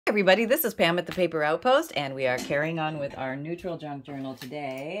everybody, this is Pam at the Paper Outpost, and we are carrying on with our neutral junk journal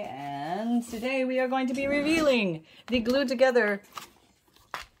today. And today we are going to be revealing the glued together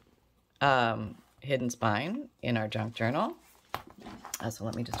hidden spine in our junk journal. So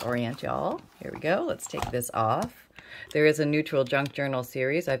let me just orient y'all. Here we go. Let's take this off. There is a neutral junk journal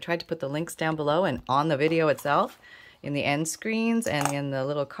series. I've tried to put the links down below and on the video itself, in the end screens and in the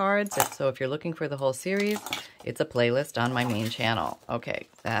little cards. So if you're looking for the whole series, it's a playlist on my main channel. Okay,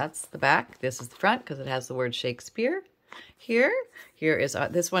 that's the back. This is the front because it has the word Shakespeare here. Here is,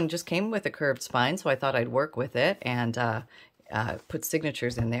 this one just came with a curved spine, so I thought I'd work with it and put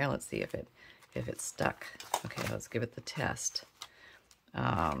signatures in there. Let's see if it's stuck. Okay, let's give it the test.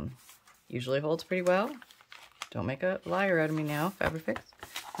 Usually holds pretty well. Don't make a liar out of me now, Fabrifix.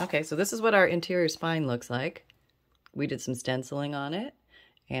 Okay, so this is what our interior spine looks like. We did some stenciling on it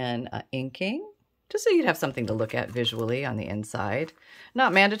and inking, just so you'd have something to look at visually on the inside.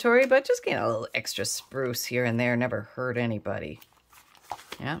 Not mandatory, but just get a little extra spruce here and there. Never hurt anybody.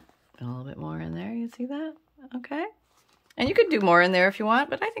 Yeah, a little bit more in there. You see that? Okay. And you could do more in there if you want,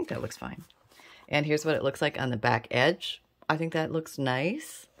 but I think that looks fine. And here's what it looks like on the back edge. I think that looks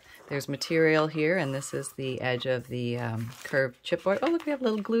nice. There's material here, and this is the edge of the curved chipboard. Oh, look, we have a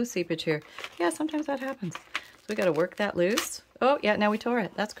little glue seepage here. Yeah, sometimes that happens. So we got to work that loose. Oh, yeah, now we tore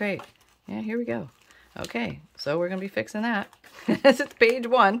it. That's great. Yeah, here we go. Okay, so we're going to be fixing that. It's page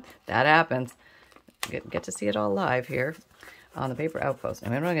 1. That happens. Get to see it all live here on the Paper Outpost.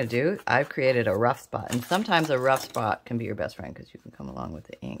 And what I'm going to do, I've created a rough spot. And sometimes a rough spot can be your best friend because you can come along with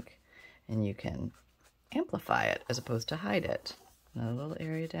the ink and you can amplify it as opposed to hide it. Another little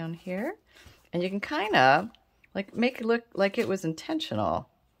area down here. And you can kind of like make it look like it was intentional.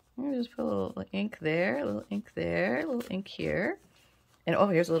 Just put a little ink there, a little ink there, a little ink here. And oh,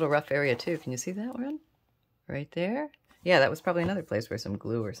 here's a little rough area too. Can you see that one? Right there? Yeah, that was probably another place where some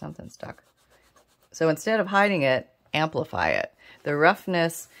glue or something stuck. So instead of hiding it, amplify it. The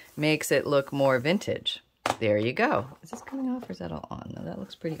roughness makes it look more vintage. There you go. Is this coming off or is that all on? No, that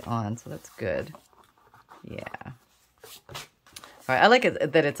looks pretty on, so that's good. Yeah. All right, I like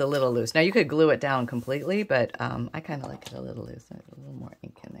it that it's a little loose. Now, you could glue it down completely, but I kind of like it a little loose. A little more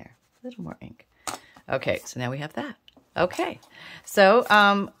ink in there. A little more ink. Okay, so now we have that. Okay, so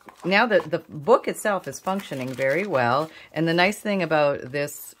now the book itself is functioning very well. And the nice thing about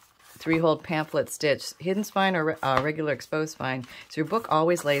this 3-hole pamphlet stitch, hidden spine or regular exposed spine, is your book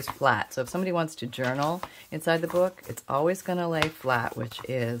always lays flat. So if somebody wants to journal inside the book, it's always going to lay flat, which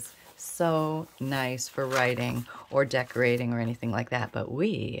is so nice for writing or decorating or anything like that. But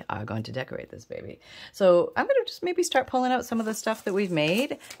we are going to decorate this baby. So I'm going to just maybe start pulling out some of the stuff that we've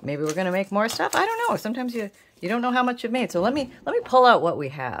made. Maybe we're going to make more stuff. I don't know. Sometimes you don't know how much you've made. So let me pull out what we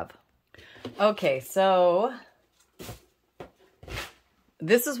have. Okay, so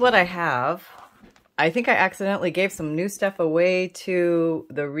this is what I have. I think I accidentally gave some new stuff away to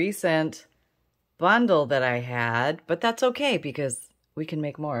the recent bundle that I had, but that's okay because we can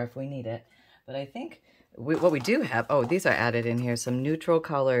make more if we need it. But I think what we do have, oh, these are added in here, some neutral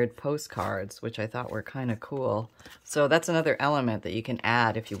colored postcards, which I thought were kind of cool. So that's another element that you can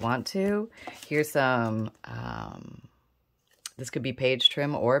add if you want to. Here's some, this could be page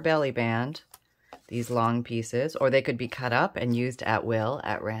trim or belly band, these long pieces, or they could be cut up and used at will,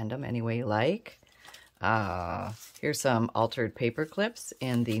 at random, any way you like. Here's some altered paper clips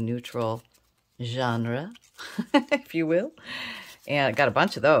in the neutral genre, if you will. And I got a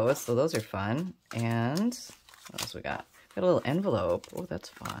bunch of those, so those are fun. And what else we got? Got a little envelope. Oh, that's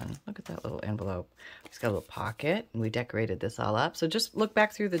fun. Look at that little envelope. It's got a little pocket, and we decorated this all up. So just look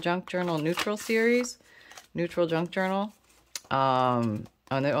back through the Junk Journal Neutral series, Neutral Junk Journal. And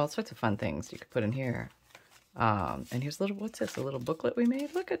there are all sorts of fun things you could put in here. And here's a little, what's this? A little booklet we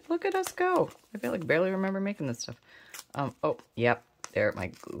made? Look at us go. I feel like barely remember making this stuff. Oh, yep. There, my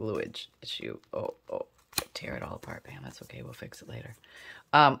gluage issue. Oh. Tear it all apart, Pam. That's okay. We'll fix it later.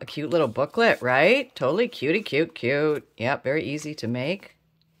 A cute little booklet, right? Totally cutie, cute. Yep, very easy to make.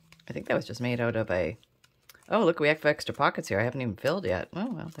 I think that was just made out of a... Oh, look, we have extra pockets here. I haven't even filled yet.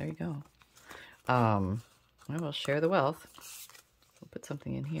 Oh, well, there you go. Well, we'll share the wealth. We'll put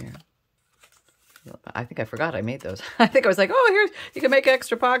something in here. I think I forgot I made those. I think I was like, oh, here, you can make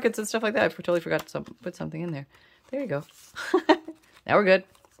extra pockets and stuff like that. I totally forgot to put something in there. There you go. Now we're good.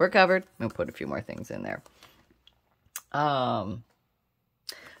 We're covered. We'll put a few more things in there.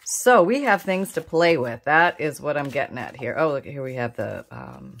 So we have things to play with. That is what I'm getting at here. Oh, look, here we have the,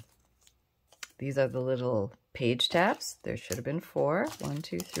 these are the little page tabs. There should have been 4. 1,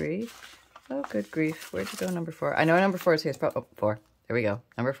 2, 3. Oh, good grief. Where'd you go, number 4? I know number 4 is here. Oh, 4. There we go.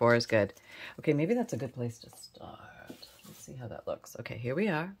 Number 4 is good. Okay, maybe that's a good place to start. Let's see. see how that looks. Okay, here we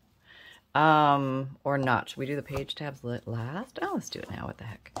are. Or not. Should we do the page tabs last? Oh, let's do it now. What the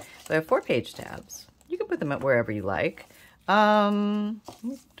heck? So I have 4 page tabs. You can put them wherever you like. Let me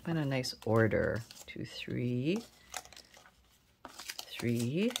put them in a nice order. 2, 3,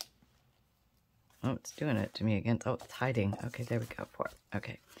 3. Oh, it's doing it to me again. Oh, it's hiding. Okay, there we go. 4.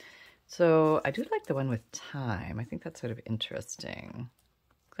 Okay. So I do like the one with time. I think that's sort of interesting.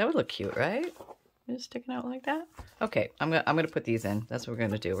 That would look cute, right? Just sticking out like that. Okay, I'm gonna put these in. That's what we're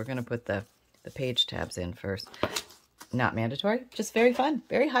gonna do. We're gonna put the page tabs in first. Not mandatory, just very fun,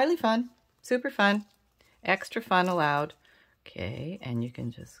 very highly fun, super fun, extra fun allowed. Okay, and you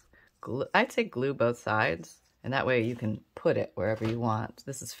can just glue. I'd say glue both sides, and that way you can put it wherever you want.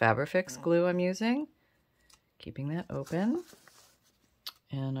 This is Fabrifix glue I'm using. Keeping that open.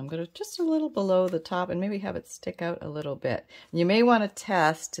 And I'm going to just a little below the top and maybe have it stick out a little bit. You may want to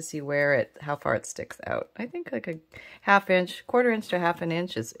test to see how far it sticks out. I think like a ½ inch, ¼ inch to ½ an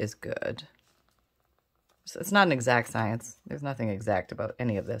inch is good. So it's not an exact science. There's nothing exact about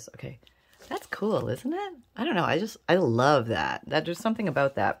any of this. Okay, that's cool, isn't it? I don't know. I love that. There's something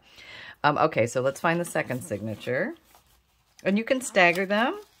about that. Okay, so let's find the second signature. And you can stagger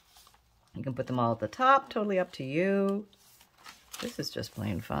them. You can put them all at the top, totally up to you. This is just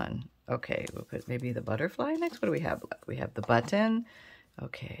plain fun. Okay, we'll put maybe the butterfly next. What do we have left? We have the button.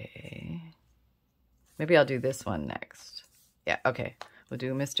 Okay. Maybe I'll do this one next. Yeah, okay. We'll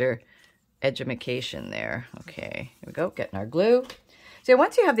do Mr. Edumacation there. Okay, here we go. Getting our glue. So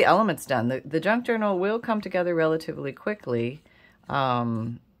once you have the elements done, the junk journal will come together relatively quickly.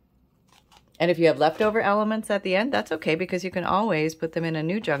 And if you have leftover elements at the end, that's okay, because you can always put them in a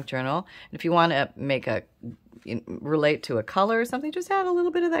new junk journal. And if you want to make relate to a color or something, just add a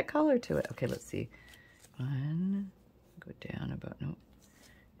little bit of that color to it. Okay, let's see. 1, go down about, no,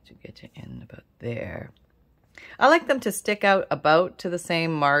 to get to end about there. I like them to stick out about to the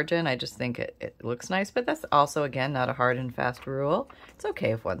same margin. I just think it looks nice, but that's also, again, not a hard and fast rule. It's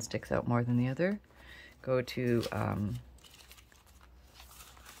okay if one sticks out more than the other. Go to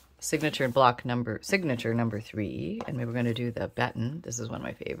signature number 3, and maybe we're going to do the button. This is one of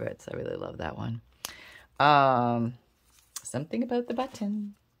my favorites. I really love that one. Something about the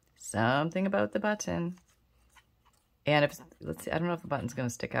button. Something about the button. And if, let's see, I don't know if the button's going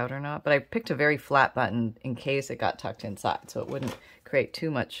to stick out or not, but I picked a very flat button in case it got tucked inside, so it wouldn't create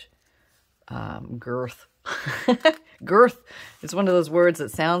too much girth. Girth is one of those words that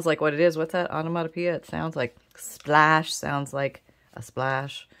sounds like what it is. What's that onomatopoeia? It sounds like splash, sounds like a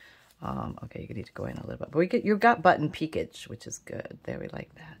splash. Okay, you need to go in a little bit. But you've got button peakage, which is good. There, we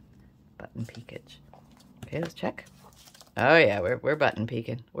like that. Button peakage. Okay, let's check. Oh yeah, we're button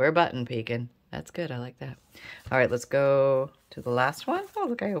peaking. We're button peaking. That's good. I like that. All right, let's go to the last one. Oh,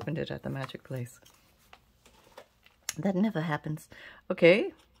 look, I opened it at the magic place. That never happens.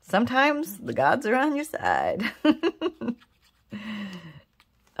 Okay, sometimes the gods are on your side.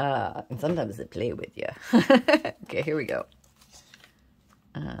 And sometimes they play with you. Okay, here we go.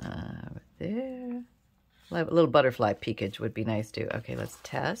 Right there. A little butterfly peakage would be nice too. Okay, let's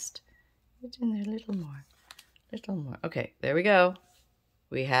test. It's in there a little more. Little more. Okay, there we go.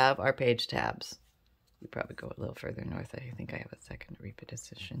 We have our page tabs. We probably go a little further north. I think I have a second to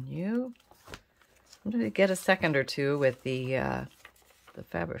reposition you. I'm going to get a second or two with the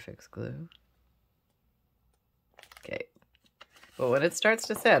Fabrifix glue. Okay. But when it starts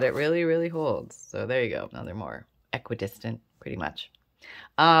to set, it really, really holds. So there you go. Now they're more equidistant, pretty much.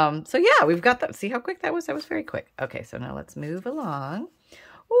 So yeah, we've got that. See how quick that was? That was very quick. Okay, so now let's move along.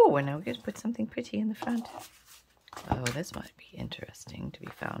 Oh, and now we're going to put something pretty in the front. Oh, this might be interesting to be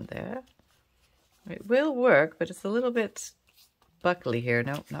found there. It will work, but it's a little bit buckly here.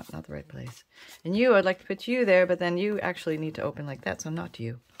 No, not the right place. And you, I'd like to put you there, but then you actually need to open like that, so not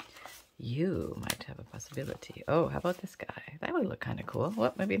you. You might have a possibility. Oh, how about this guy? That would look kind of cool.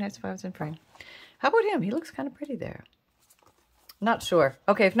 Well, maybe nice if I was in frame. How about him? He looks kind of pretty there. Not sure.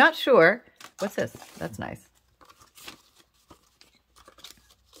 Okay, if not sure, what's this? That's nice.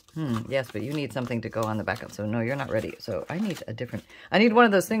 Yes, but you need something to go on the back up. So no, you're not ready. So I need I need one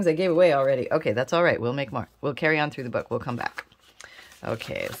of those things I gave away already. Okay, that's all right. We'll make more. We'll carry on through the book. We'll come back.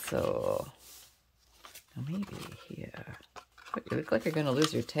 Okay, so maybe here. You look like you're going to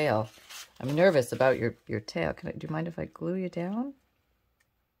lose your tail. I'm nervous about your tail. Do you mind if I glue you down?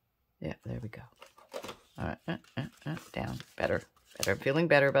 Yeah, there we go. All right, down. Better. I'm feeling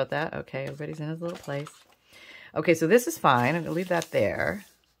better about that. Okay, everybody's in his little place. Okay, so this is fine. I'm going to leave that there.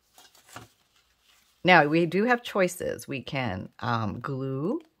 Now, we do have choices. We can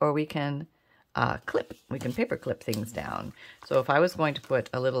glue or we can clip. We can paper clip things down. So if I was going to put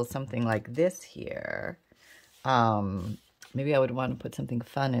a little something like this here, maybe I would want to put something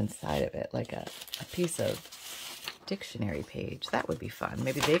fun inside of it, like a piece of dictionary page. That would be fun.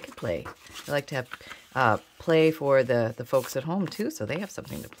 Maybe they could play. I like to have play for the folks at home too, so they have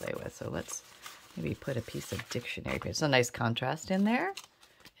something to play with. So let's maybe put a piece of dictionary page. It's a nice contrast in there.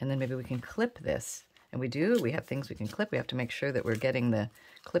 And then maybe we can clip this. And we have things we can clip. We have to make sure that we're getting the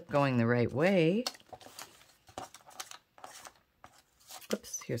clip going the right way.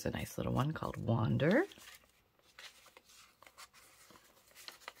 Oops, here's a nice little one called Wander.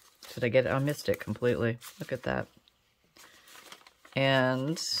 Did I get it? I missed it completely. Look at that.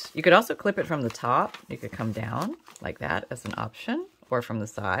 And you could also clip it from the top. You could come down like that as an option, or from the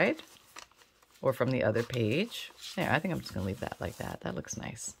side, or from the other page. Yeah, I think I'm just going to leave that like that. That looks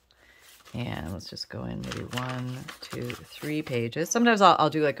nice. And let's just go in maybe 1, 2, 3 pages. Sometimes I'll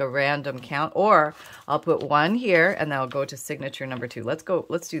do like a random count, or I'll put 1 here and then I'll go to signature number 2.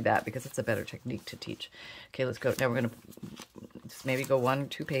 Let's do that because it's a better technique to teach. Okay, let's go. Now we're going to just maybe go 1 or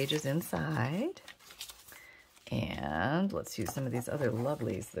 2 pages inside. And let's use some of these other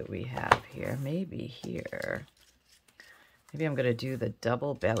lovelies that we have here. Maybe here. Maybe I'm going to do the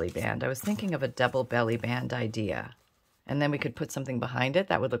double belly band. I was thinking of a double belly band idea. And then we could put something behind it.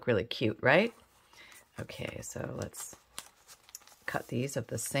 That would look really cute, right? Okay, so let's cut these of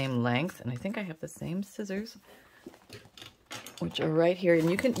the same length. And I think I have the same scissors, which are right here.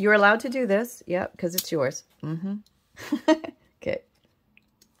 And you're allowed to do this. Yeah, because it's yours. Okay.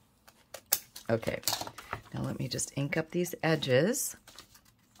 Okay. Now let me just ink up these edges.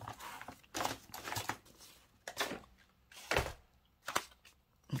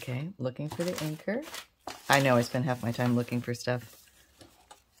 Okay, looking for the inker. I know I spend half my time looking for stuff.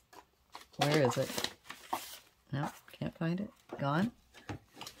 Where is it? No, can't find it. Gone?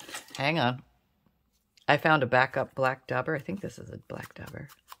 Hang on. I found a backup black dauber. I think this is a black dauber.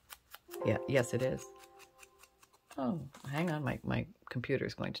 Yeah, yes it is. Oh, hang on. My computer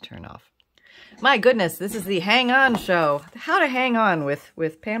is going to turn off. My goodness, this is the hang on show. How to hang on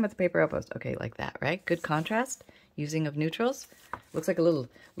with Pam at the Paper Outpost. Okay, like that, right? Good contrast. Using of neutrals. Looks like a little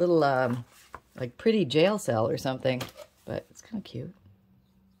like pretty jail cell or something, but it's kind of cute.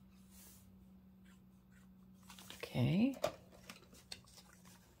 Okay.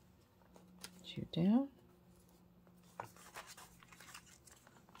 Shoot down.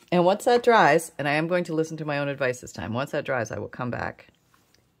 And once that dries, and I am going to listen to my own advice this time. Once that dries, I will come back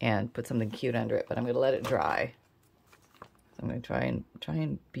and put something cute under it, but I'm going to let it dry. So I'm going to try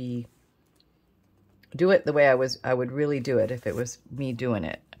and do it the way I would really do it if it was me doing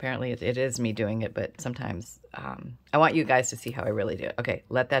it. Apparently it is me doing it, but sometimes I want you guys to see how I really do it. Okay,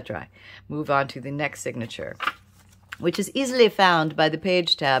 let that dry. Move on to the next signature, which is easily found by the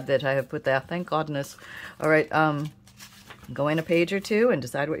page tab that I have put there. Thank goodness. All right, go in a page or two and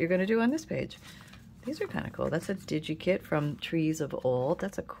decide what you're going to do on this page. These are kind of cool. That's a DigiKit from Trees of Old.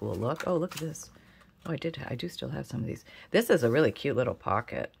 That's a cool look. Oh, look at this. Oh, I do still have some of these. This is a really cute little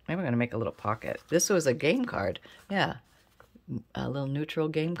pocket. Maybe I'm going to make a little pocket. This was a game card. Yeah. A little neutral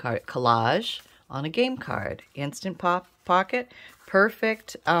game card. Collage on a game card. Instant pop pocket.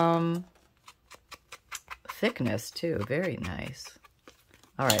 Perfect thickness, too. Very nice.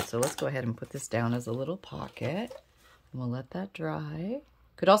 All right, so let's go ahead and put this down as a little pocket. And we'll let that dry.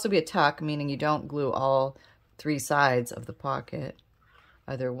 Could also be a tuck, meaning you don't glue all 3 sides of the pocket.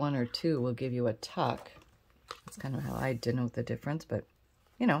 Either 1 or 2 will give you a tuck. That's kind of how I denote the difference, but,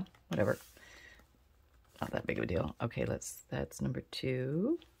 you know, whatever. Not that big of a deal. Okay, that's number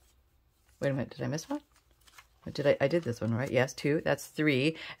 2. Wait a minute, did I miss one? I did this one, right? Yes, 2. That's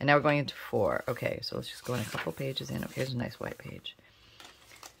 3. And now we're going into 4. Okay, so let's just go in a couple pages in. Okay, here's a nice white page.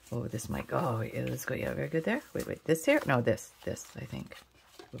 Oh, this might go. Oh, yeah, let's go. Yeah, very good there. Wait, this here? No, this, I think,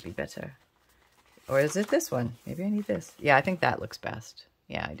 would be better. Or is it this one? Maybe I need this. Yeah, I think that looks best.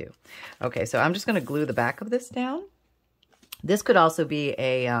 Yeah, I do. Okay, so I'm just going to glue the back of this down. This could also be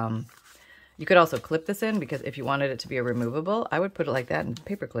a, you could also clip this in, because if you wanted it to be a removable, I would put it like that and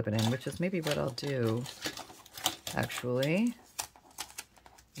paper clip it in, which is maybe what I'll do, actually.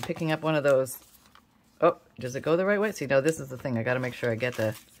 I'm picking up one of those. Oh, does it go the right way? See, no, this is the thing. I got to make sure I get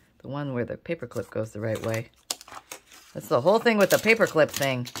the one where the paper clip goes the right way. That's the whole thing with the paper clip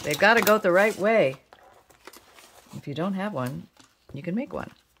thing. They've got to go the right way. If you don't have one, you can make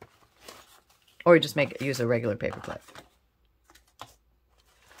one. Or you just use a regular paper clip.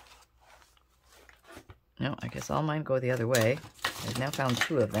 No, I guess all mine go the other way. I've now found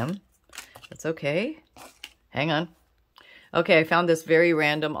 2 of them. That's okay. Hang on. Okay, I found this very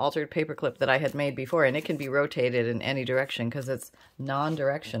random altered paper clip that I had made before, and it can be rotated in any direction because it's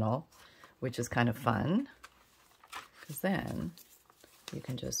non-directional, which is kind of fun. Because then you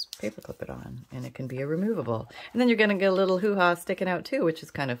can just paper clip it on, and it can be a removable. And then you're going to get a little hoo-ha sticking out too, which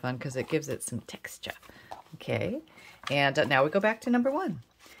is kind of fun because it gives it some texture. Okay, and now we go back to number 1.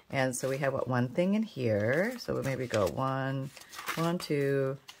 And so we have what, 1 thing in here. So we maybe go 1,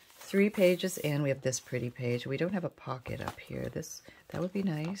 2, 3 pages in. We have this pretty page. We don't have a pocket up here. That would be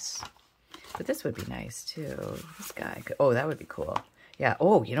nice. But this would be nice too. This guy could, oh, that would be cool. Yeah.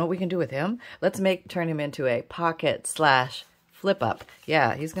 Oh, you know what we can do with him? Let's turn him into a pocket / flip up.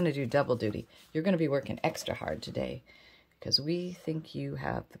 Yeah, he's going to do double duty. You're going to be working extra hard today because we think you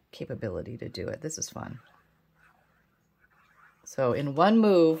have the capability to do it. This is fun. So in one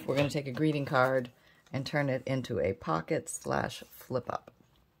move, we're going to take a greeting card and turn it into a pocket / flip up.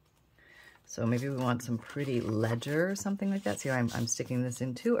 So maybe we want some pretty ledger or something like that. See, I'm sticking this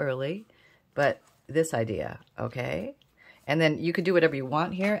in too early, but this idea, okay? And then you could do whatever you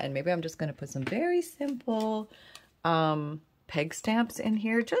want here, and maybe I'm just going to put some very simple peg stamps in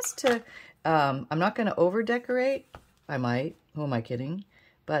here just to, I'm not going to over decorate. I might. Who am I kidding?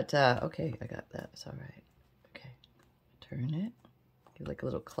 But, okay, I got that. It's all right. Okay, turn it. Give like a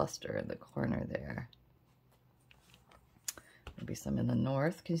little cluster in the corner there. Maybe some in the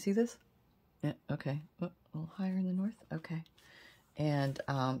north. Can you see this? Yeah, okay. Oh, a little higher in the north. Okay. And,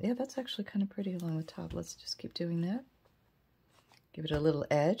 yeah, that's actually kind of pretty along the top. Let's just keep doing that. Give it a little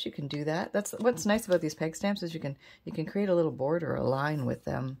edge. You can do that. That's what's nice about these peg stamps is you can create a little border, a line with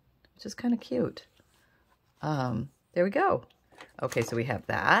them, which is kind of cute. There we go. Okay, so we have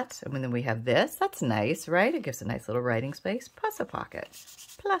that, and then we have this. That's nice, right? It gives a nice little writing space, plus a pocket.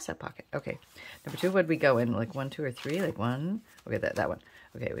 Plus a pocket. Okay, number 2, would we go in? Like 1, 2, or 3? Like 1? Okay, that one.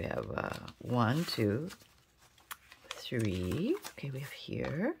 Okay, we have 1, 2, 3. Okay, we have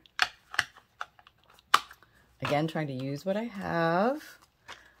here. Again, trying to use what I have.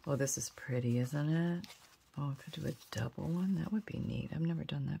 Oh, this is pretty, isn't it? Oh, I could do a double one. That would be neat. I've never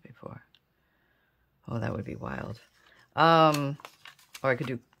done that before. Oh, that would be wild. Or I could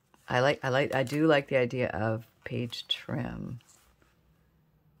do, I do like the idea of page trim.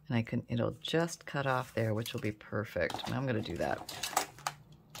 And it'll just cut off there, which will be perfect. I'm going to do that.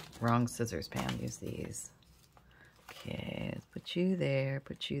 Wrong scissors, Pam. Use these. Okay, let's put you there,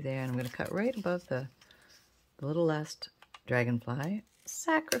 and I'm going to cut right above the little last dragonfly.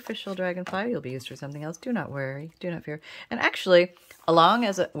 Sacrificial dragonfly. You'll be used for something else. Do not worry. Do not fear. And actually,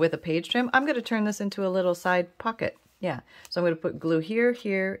 with a page trim, I'm going to turn this into a little side pocket. Yeah. So I'm going to put glue here,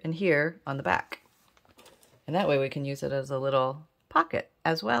 here, and here on the back. And that way we can use it as a little pocket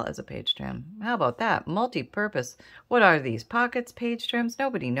as well as a page trim. How about that? Multi-purpose. What are these? Pockets, page trims?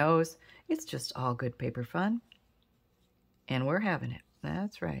 Nobody knows. It's just all good paper fun. And we're having it.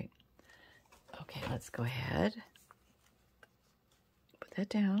 That's right. Okay, let's go ahead. Put that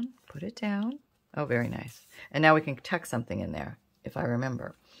down. Put it down. Oh, very nice. And now we can tuck something in there, if I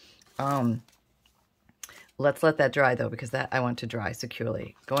remember. Let's let that dry, though, because that I want to dry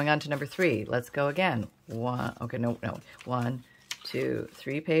securely. Going on to number 3. Let's go again. 1. Okay, no. 1, 2,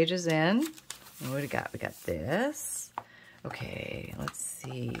 3 pages in. What do we got? We got this. Okay, let's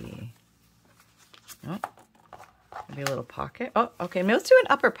see. Oh, maybe a little pocket. Oh, okay. Maybe let's do an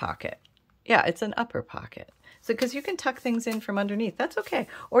upper pocket. Yeah, it's an upper pocket. So, because you can tuck things in from underneath. That's okay.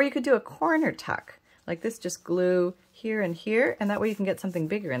 Or you could do a corner tuck. Like this, just glue here and here. And that way you can get something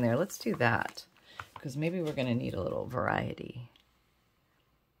bigger in there. Let's do that. Because maybe we're going to need a little variety.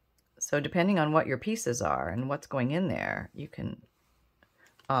 So depending on what your pieces are and what's going in there, you can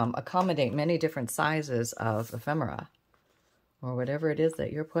accommodate many different sizes of ephemera. Or whatever it is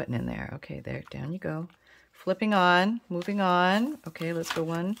that you're putting in there. Okay, there, down you go. Flipping on, moving on. Okay, let's go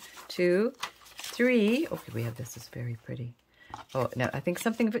 1, 2, 3. Okay, we have this. It's very pretty. Oh, no, I think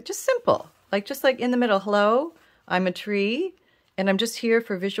something just simple. Just like in the middle. Hello, I'm a tree, and I'm just here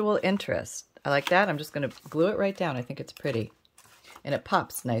for visual interest. I like that. I'm just going to glue it right down. I think it's pretty. And it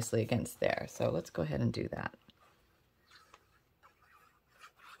pops nicely against there. So let's go ahead and do that.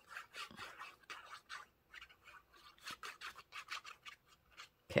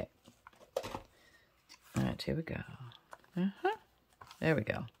 Okay. All right, here we go. There we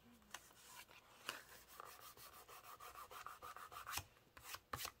go.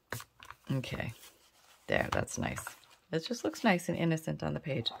 Okay. There, that's nice. It just looks nice and innocent on the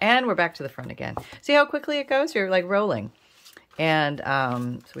page. And we're back to the front again. See how quickly it goes? You're like rolling. And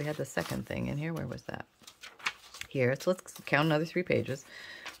so we had the second thing in here. Where was that? Here. So let's count another 3 pages.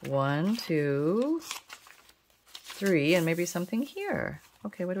 1, 2, 3, and maybe something here.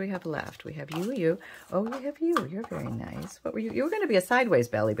 Okay, what do we have left? We have you. Oh, we have you. You're very nice. What were you? You were going to be a sideways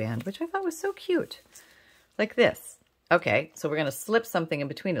belly band, which I thought was so cute. Like this. Okay, so we're going to slip something in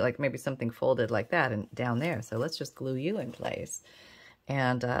between it, like maybe something folded like that and down there. So let's just glue you in place.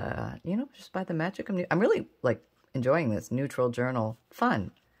 And, you know, just by the magic of, I'm really like enjoying this neutral journal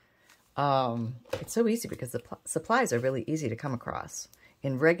fun. It's so easy because the supplies are really easy to come across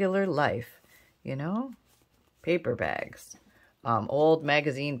in regular life, you know, paper bags, old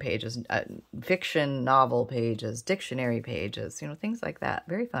magazine pages, fiction novel pages, dictionary pages, you know, things like that.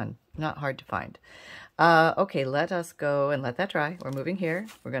 Very fun, not hard to find. Okay, let us go and let that dry. We're moving here.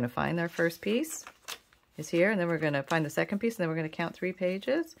 We're going to find our first piece is here, and then we're going to find the second piece, and then we're going to count 3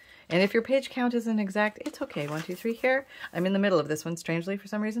 pages. And if your page count isn't exact, it's okay. 1, 2, 3 here. I'm in the middle of this one, strangely, for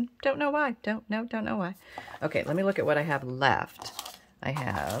some reason. Don't know why. Don't know why. Okay, let me look at what I have left. I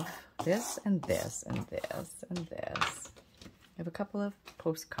have this and this and this and this. I have a couple of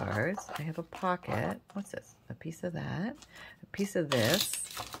postcards. I have a pocket. What's this? A piece of that. A piece of this.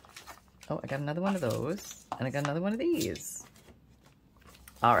 Oh, I got another one of those. And I got another one of these.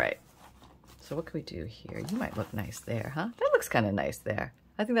 All right. So what can we do here? You might look nice there, huh? That looks kind of nice there.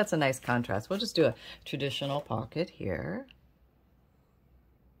 I think that's a nice contrast. We'll just do a traditional pocket here.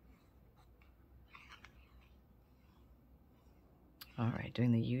 All right,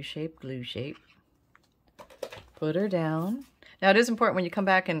 doing the U-shape, glue shape. Put her down. Now it is important when you come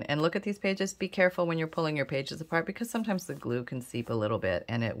back and look at these pages, be careful when you're pulling your pages apart because sometimes the glue can seep a little bit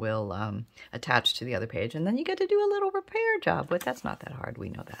and it will attach to the other page. And then you get to do a little repair job, but that's not that hard. We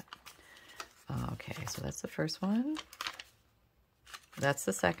know that. Okay, so that's the first one. That's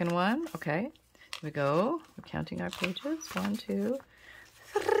the second one. Okay, here we go. We're counting our pages. 1, 2,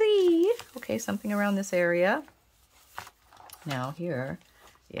 3. Okay, something around this area. Now here,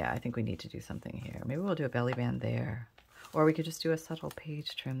 yeah, I think we need to do something here. Maybe we'll do a belly band there. Or we could just do a subtle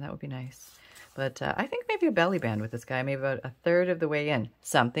page trim. That would be nice. But I think maybe a belly band with this guy, maybe about 1/3 of the way in.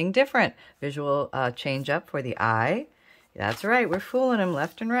 Something different. Visual change up for the eye. That's right, we're fooling him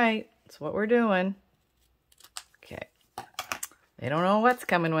left and right. That's what we're doing. Okay. They don't know what's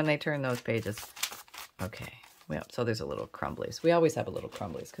coming when they turn those pages. Okay. Well, so there's a little crumblies. We always have a little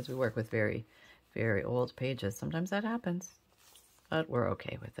crumblies because we work with very, very old pages. Sometimes that happens. But we're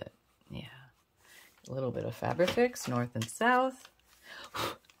okay with it. Yeah. A little bit of Fabrifix, north and south.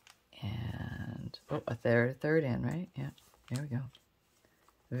 And, oh, a third in, right? Yeah. There we go.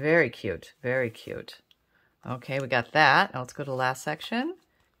 Very cute. Very cute. Okay, we got that. Now let's go to the last section.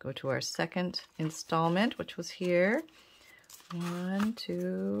 Go to our second installment, which was here. 1,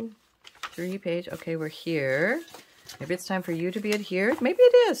 2, 3 page. Okay, we're here. Maybe it's time for you to be adhered. Maybe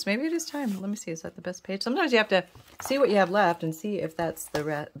it is. Maybe it is time. Let me see. Is that the best page? Sometimes you have to see what you have left and see if that's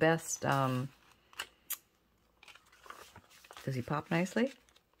the best. Does he pop nicely?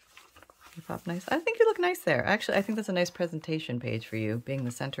 You pop nice. I think you look nice there. Actually, I think that's a nice presentation page for you, being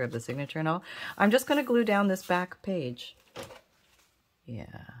the center of the signature and all. I'm just going to glue down this back page. Yeah,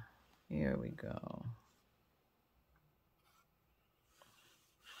 here we go.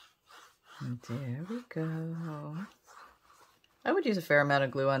 And there we go. I would use a fair amount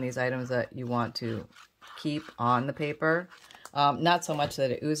of glue on these items that you want to keep on the paper. Not so much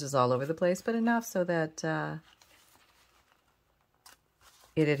that it oozes all over the place, but enough so that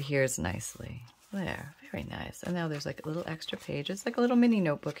it adheres nicely. There, very nice. And now there's like a little extra page. It's like a little mini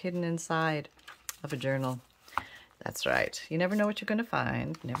notebook hidden inside of a journal. That's right. You never know what you're going to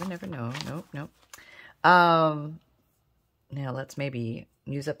find. Never know. Nope. Now let's maybe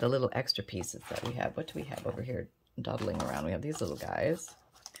use up the little extra pieces that we have. What do we have over here dawdling around? We have these little guys.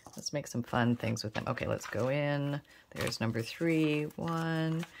 Let's make some fun things with them. Okay, let's go in. There's number 3.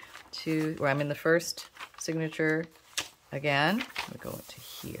 1, 2, where I'm in the first signature again. We'll go into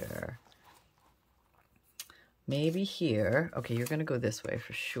here. Maybe here. Okay, you're going to go this way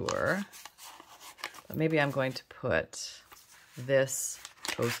for sure. But maybe I'm going to put this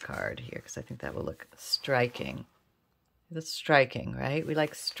postcard here because I think that will look striking. That's striking, right? We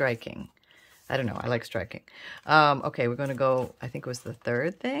like striking. I don't know. I like striking. Okay, we're going to go, I think it was the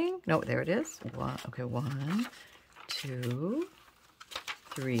third thing. No, there it is. 1, okay, 1, 2,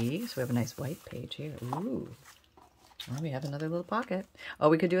 3. So we have a nice white page here. Ooh. Oh, we have another little pocket. Oh,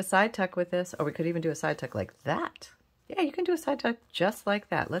 we could do a side tuck with this. Or we could even do a side tuck like that. Yeah, you can do a side tuck just like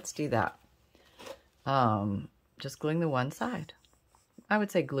that. Let's do that. Just gluing the one side. I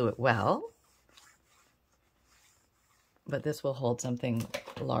would say glue it well. But this will hold something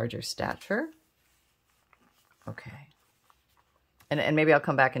larger stature. Okay. And maybe I'll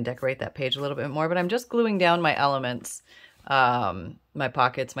come back and decorate that page a little bit more, but I'm just gluing down my elements, my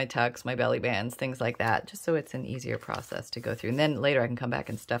pockets, my tucks, my belly bands, things like that, just so it's an easier process to go through. And then later I can come back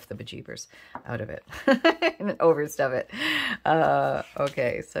and stuff the bejeebers out of it and overstuff it.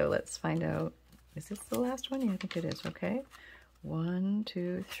 Okay, so let's find out. Is this the last one? Yeah, I think it is. Okay. 1,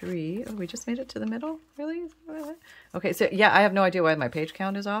 2, 3. Oh, we just made it to the middle? Really? Okay, so yeah, I have no idea why my page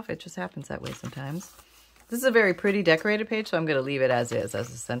count is off. It just happens that way sometimes. This is a very pretty decorated page, so I'm going to leave it as is, as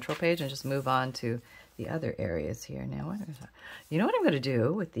a central page, and just move on to the other areas here. Now, you know what I'm going to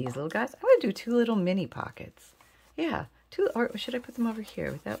do with these little guys? I'm going to do 2 little mini pockets. Yeah, 2, or should I put them over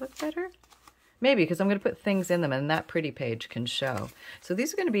here? Would that look better? Maybe, because I'm going to put things in them, and that pretty page can show. So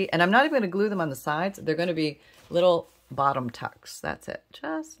these are going to be, and I'm not even going to glue them on the sides. They're going to be little bottom tucks. That's it.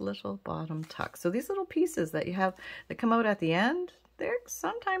 Just little bottom tucks. So these little pieces that you have that come out at the end, they're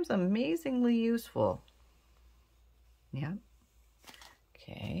sometimes amazingly useful. Yeah.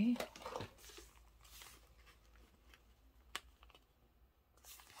 Okay.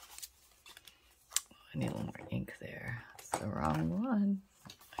 I need a little more ink there. That's the wrong one.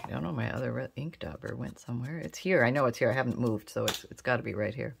 I don't know, my other ink dauber went somewhere. It's here. I know it's here. I haven't moved, so it's got to be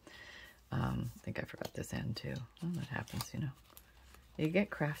right here. I think I forgot this end too. Well, that happens, you know. You get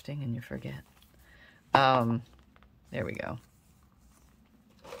crafting and you forget. There we go.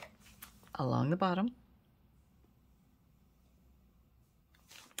 Along the bottom.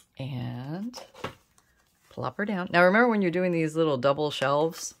 And plop her down. Now remember, when you're doing these little double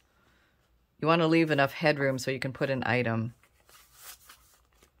shelves, you want to leave enough headroom so you can put an item.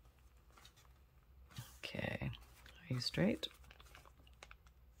 Okay. Are you straight?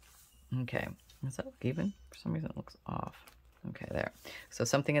 Okay. Does that look even? For some reason it looks off. Okay, there. So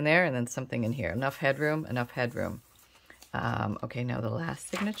something in there and then something in here. Enough headroom, enough headroom. Okay, now the last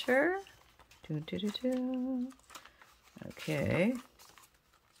signature. Okay.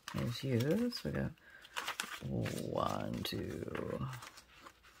 There's you. So we got 1, 2,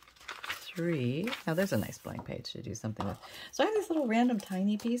 3. Now there's a nice blank page to do something with. So I have these little random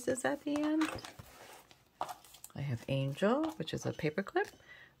tiny pieces at the end. I have Angel, which is a paper clip.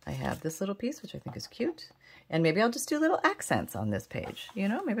 I have this little piece, which I think is cute. And maybe I'll just do little accents on this page. You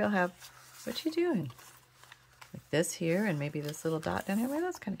know, maybe I'll have, what you doing? Like this here, and maybe this little dot down here. Maybe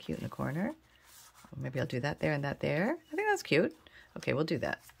that's kind of cute in the corner. Or maybe I'll do that there and that there. I think that's cute. Okay, we'll do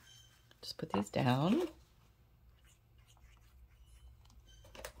that. Just put these down.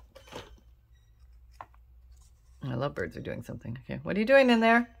 I love birds are doing something. Okay, what are you doing in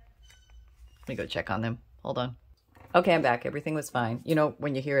there? Let me go check on them. Hold on. Okay, I'm back. Everything was fine. You know,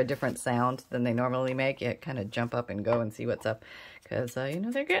 when you hear a different sound than they normally make, you kind of jump up and go and see what's up. Because, you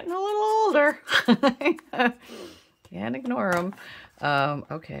know, they're getting a little older. Can't ignore them.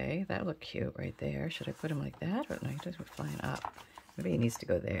 Okay, that looked cute right there. Should I put him like that? Or no, he just went flying up. Maybe he needs to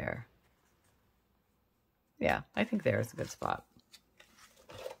go there. Yeah, I think there is a good spot.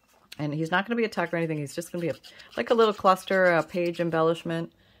 And he's not going to be a tuck or anything. He's just going to be like a little cluster, a page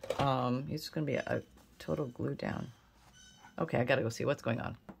embellishment. He's just going to be a total glue down. Okay, I got to go see what's going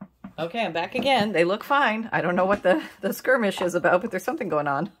on. Okay, I'm back again. They look fine. I don't know what the skirmish is about, but there's something going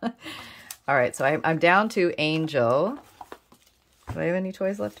on. All right, so I'm down to Angel. Do I have any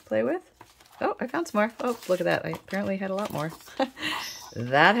toys left to play with? Oh, I found some more. Oh, look at that. I apparently had a lot more.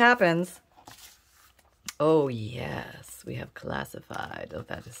 That happens. Oh, yes. We have classified. Oh,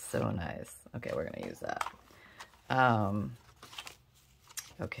 that is so nice. Okay, we're going to use that.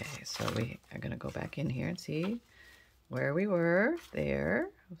 Okay, so we are going to go back in here and see where we were. There.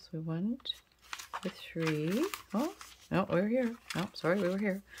 So we 1, 2, 3. Oh, no, we were here. Oh, sorry, we were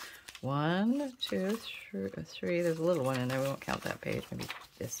here. 1, 2, 3. There's a little one in there. We won't count that page. Maybe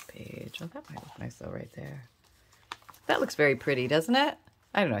this page. Oh, that might look nice though right there. That looks very pretty, doesn't it?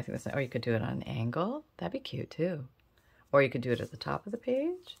 I don't know. I think that's nice. Or you could do it on an angle. That'd be cute too. Or you could do it at the top of the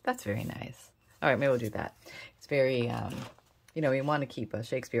page. That's very nice. All right, maybe we'll do that. It's very, you know, we want to keep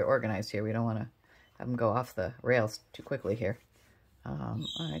Shakespeare organized here. We don't want to have him go off the rails too quickly here. All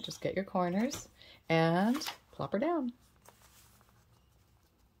right, just get your corners and plop her down.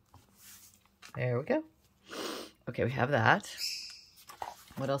 There we go. Okay, we have that.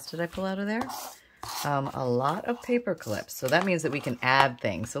 What else did I pull out of there? A lot of paper clips. So that means that we can add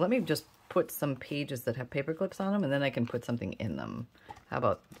things. So let me just put some pages that have paper clips on them, and then I can put something in them. How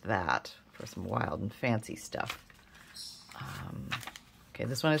about that for some wild and fancy stuff? Okay,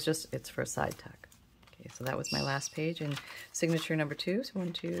 this one is just, it's for a side tuck. Okay, so that was my last page in signature number 2. So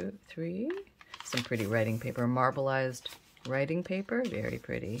 1, 2, 3. Some pretty writing paper, marbleized writing paper. Very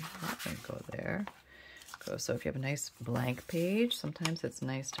pretty. That can go there. So if you have a nice blank page, sometimes it's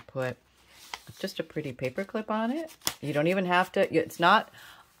nice to put just a pretty paper clip on it. You don't even have to, it's not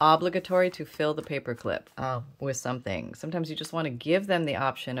obligatory to fill the paper clip with something. Sometimes you just want to give them the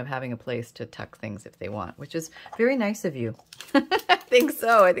option of having a place to tuck things if they want, which is very nice of you. I think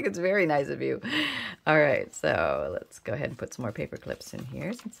so. I think it's very nice of you. All right, so let's go ahead and put some more paper clips in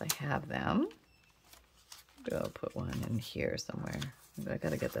here since I have them. I'll put one in here somewhere. I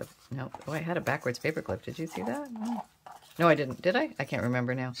gotta get the, no, oh, I had a backwards paper clip. Did you see that? Oh. No, I didn't. Did I? I can't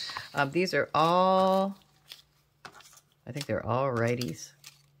remember now. These are all, I think they're all righties.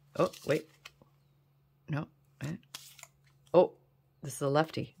 Oh, wait. No. Oh, this is a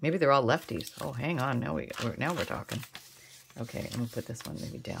lefty. Maybe they're all lefties. Oh, hang on. Now we're talking. Okay, I'm gonna put this one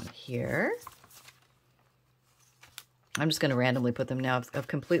maybe down here. I'm just gonna randomly put them now. I've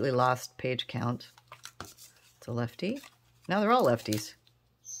completely lost page count. It's a lefty. Now they're all lefties,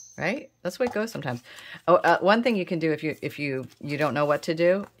 right? That's the way it goes sometimes. Oh, one thing you can do if you don't know what to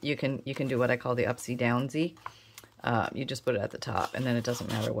do, you can do what I call the upsy downsy. You just put it at the top, and then it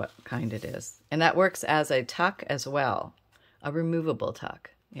doesn't matter what kind it is. And that works as a tuck as well, a removable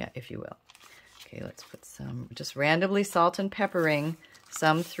tuck, yeah, if you will. Okay, let's put some, just randomly salt and peppering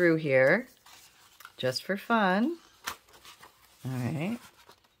some through here, just for fun. All right,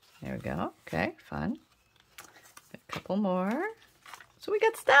 there we go. Okay, fun. A couple more. So we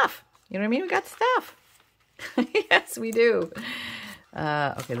got stuff. You know what I mean? We got stuff. Yes, we do.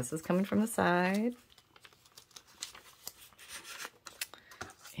 Okay, this is coming from the side.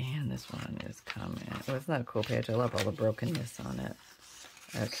 And this one is coming. Oh, isn't that a cool page? I love all the brokenness on it.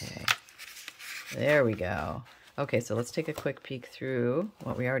 Okay. There we go. Okay, so let's take a quick peek through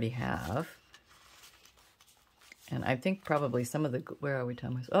what we already have. And I think probably some of the, where are we,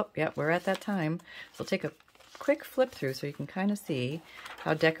 Thomas? Oh, yeah, we're at that time. So take a quick flip through so you can kind of see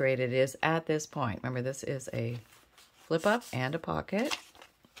how decorated it is at this point. Remember, this is a flip up and a pocket.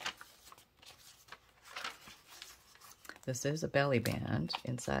 This is a belly band.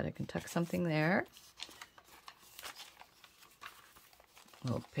 Inside I can tuck something there. A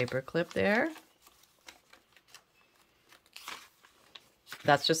little paper clip there.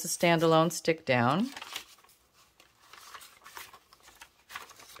 That's just a standalone stick down.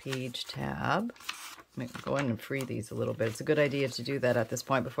 Page tab. I'm going to go in and free these a little bit. It's a good idea to do that at this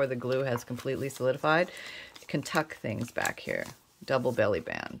point before the glue has completely solidified. You can tuck things back here. Double belly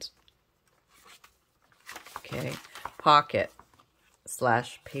band. Okay. Pocket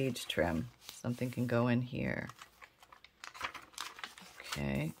 / page trim. Something can go in here.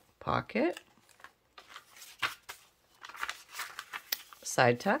 Okay. Pocket.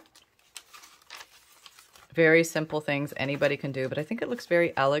 Side tuck. Very simple things anybody can do, but I think it looks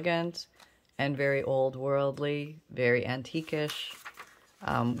very elegant and very old worldly, very antique-ish,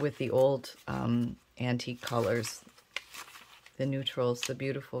 with the old antique colors, the neutrals, the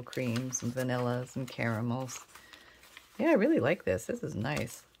beautiful creams and vanillas and caramels. Yeah, I really like this. This is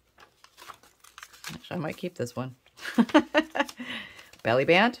nice. Actually, I might keep this one. Belly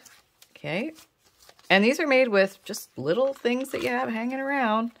band. Okay. And these are made with just little things that you have hanging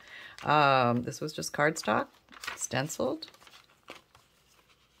around. This was just cardstock, stenciled.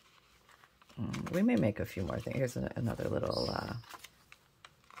 We may make a few more things. Here's another little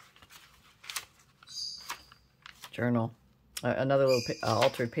journal. Another little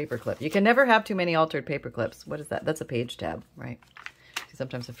altered paper clip. You can never have too many altered paper clips. What is that? That's a page tab, right?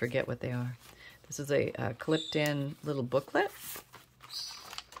 Sometimes I forget what they are. This is a clipped-in little booklet.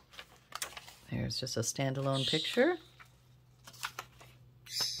 There's just a standalone picture.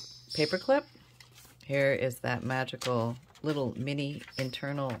 Paperclip. Here is that magical little mini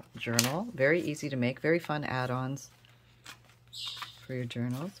internal journal. Very easy to make. Very fun add-ons for your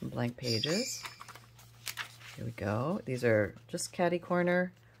journal. Some blank pages. Here we go. These are just catty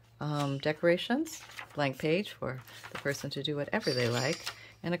corner decorations. Blank page for the person to do whatever they like.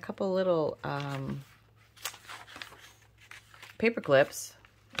 And a couple little paper clips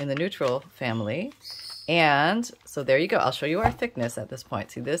in the neutral family. And so there you go. I'll show you our thickness at this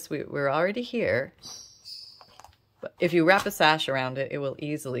point. See this? We're already here. But if you wrap a sash around it, it will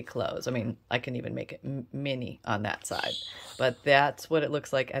easily close. I mean, I can even make it mini on that side. But that's what it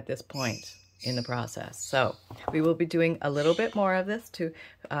looks like at this point in the process. So we will be doing a little bit more of this to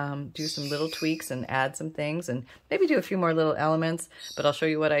do some little tweaks and add some things and maybe do a few more little elements, but I'll show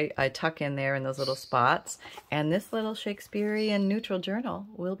you what I tuck in there in those little spots. And this little Shakespearean neutral journal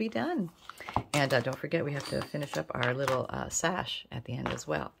will be done. And don't forget, we have to finish up our little sash at the end as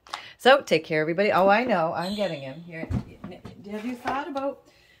well. So take care, everybody. Oh, I know, I'm getting him. Here, have you thought about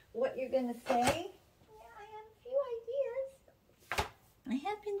what you're going to say? I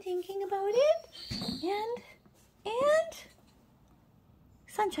have been thinking about it, and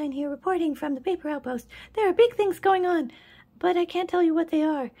Sunshine here reporting from the Paper Outpost. There are big things going on, but I can't tell you what they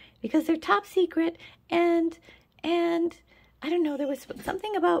are because they're top secret, and I don't know, there was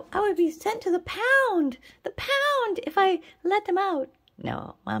something about I would be sent to the pound if I let them out.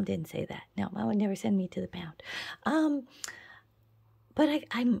 No, Mom didn't say that. No, Mom would never send me to the pound. But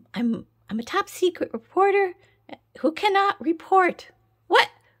I'm a top secret reporter who cannot report.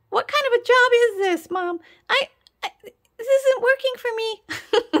 What kind of a job is this, Mom? This isn't working for me.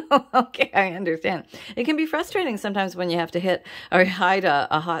 Okay, I understand. It can be frustrating sometimes when you have to hit or hide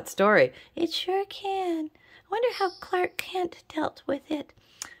a hot story. It sure can. I wonder how Clark Kent dealt with it.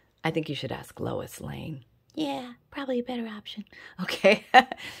 I think you should ask Lois Lane. Yeah, probably a better option. Okay.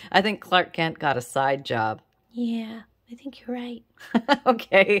 I think Clark Kent got a side job. Yeah, I think you're right.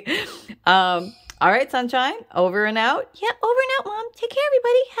 Okay. All right, Sunshine. Over and out. Yeah, over and out, Mom. Take care,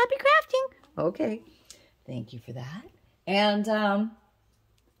 everybody. Happy crafting. Okay. Thank you for that. And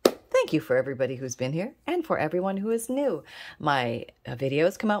thank you for everybody who's been here and for everyone who is new. My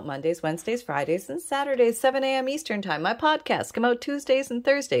videos come out Mondays, Wednesdays, Fridays, and Saturdays, 7 a.m. Eastern Time. My podcasts come out Tuesdays and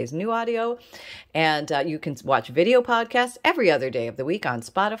Thursdays, new audio. And you can watch video podcasts every other day of the week on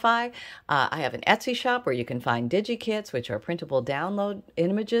Spotify. I have an Etsy shop where you can find DigiKits, which are printable download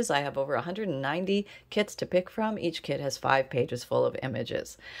images. I have over 190 kits to pick from. Each kit has 5 pages full of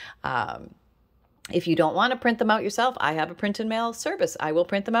images. If you don't want to print them out yourself, I have a print and mail service. I will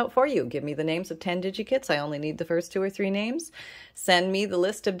print them out for you. Give me the names of 10 DigiKits. I only need the first 2 or 3 names. Send me the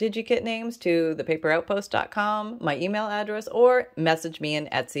list of DigiKit names to thepaperoutpost.com, my email address, or message me in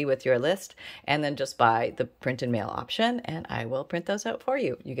Etsy with your list, and then just buy the print and mail option, and I will print those out for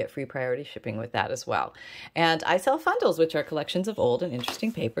you. You get free priority shipping with that as well. And I sell FUNDLEs, which are collections of old and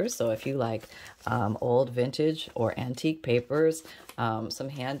interesting papers. So if you like old vintage or antique papers, some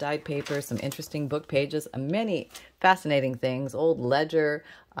hand-dyed papers, some interesting book pages, many fascinating things, old ledger,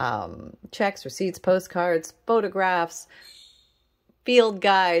 checks, receipts, postcards, photographs, field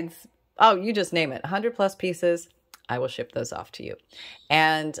guides. Oh, you just name it. 100 plus pieces. I will ship those off to you.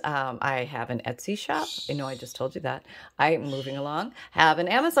 And I have an Etsy shop. I know I just told you that. I'm moving along. Have an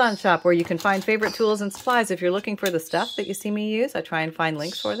Amazon shop where you can find favorite tools and supplies. If you're looking for the stuff that you see me use, I try and find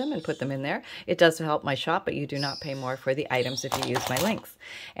links for them and put them in there. It does help my shop, but you do not pay more for the items if you use my links.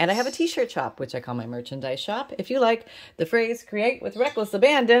 And I have a t-shirt shop, which I call my merchandise shop. If you like the phrase create with reckless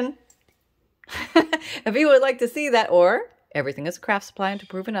abandon, if you would like to see that, or everything is a craft supply until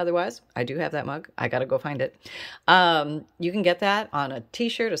proven otherwise. I do have that mug. I got to go find it. You can get that on a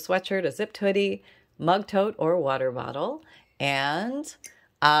t-shirt, a sweatshirt, a zipped hoodie, mug tote, or water bottle. And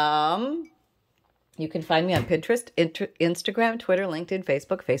you can find me on Pinterest, Instagram, Twitter, LinkedIn,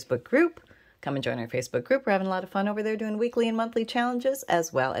 Facebook group. Come and join our Facebook group. We're having a lot of fun over there doing weekly and monthly challenges,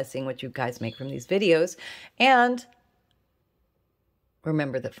 as well as seeing what you guys make from these videos. And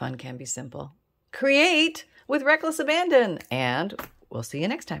remember that fun can be simple. Create with reckless abandon. And we'll see you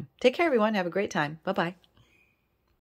next time. Take care, everyone. Have a great time. Bye-bye.